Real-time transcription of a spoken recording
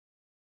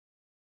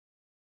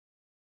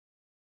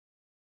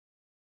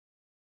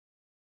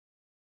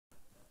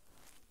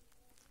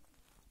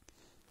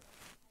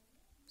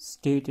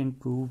State and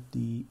prove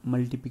the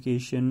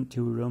multiplication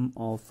theorem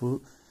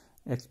of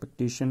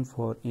expectation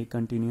for a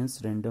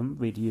continuous random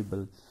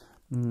variable.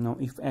 Now,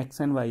 if x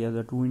and y are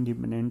the two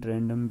independent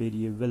random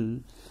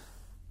variable,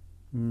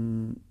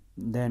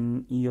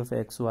 then e of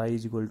xy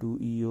is equal to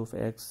e of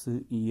x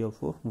e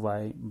of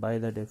y. By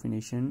the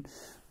definition,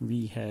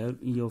 we have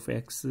e of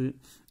x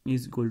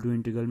is equal to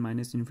integral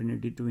minus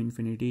infinity to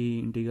infinity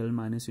integral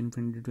minus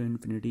infinity to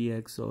infinity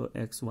x or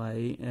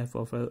xy f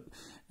of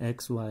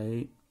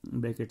xy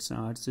bracket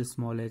starts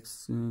small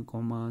x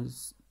comma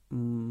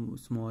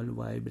small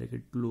y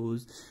bracket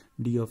close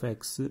d of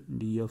x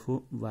d of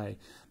y,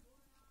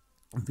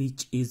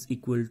 which is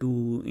equal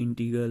to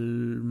integral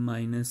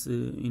minus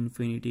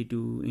infinity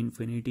to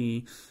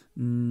infinity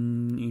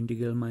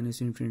integral minus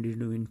infinity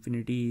to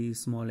infinity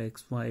small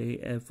x y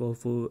f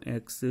of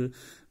x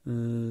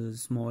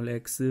small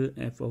x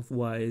f of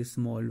y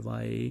small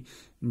y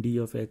d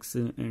of x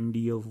and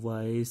d of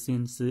y,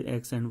 since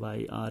x and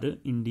y are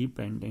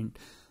independent.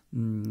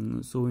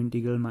 So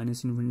integral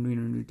minus infinity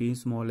to infinity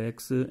small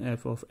x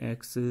f of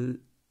x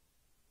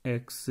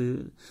x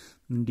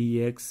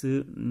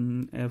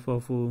dx f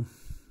of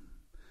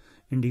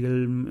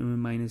integral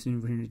minus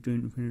infinity to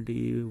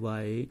infinity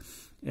y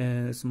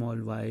small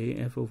y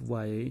f of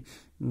y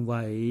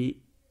y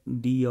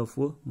d of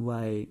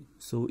y.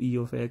 So e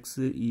of x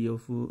e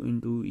of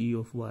into e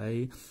of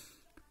y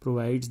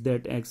provides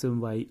that x and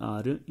y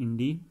are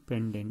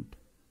independent.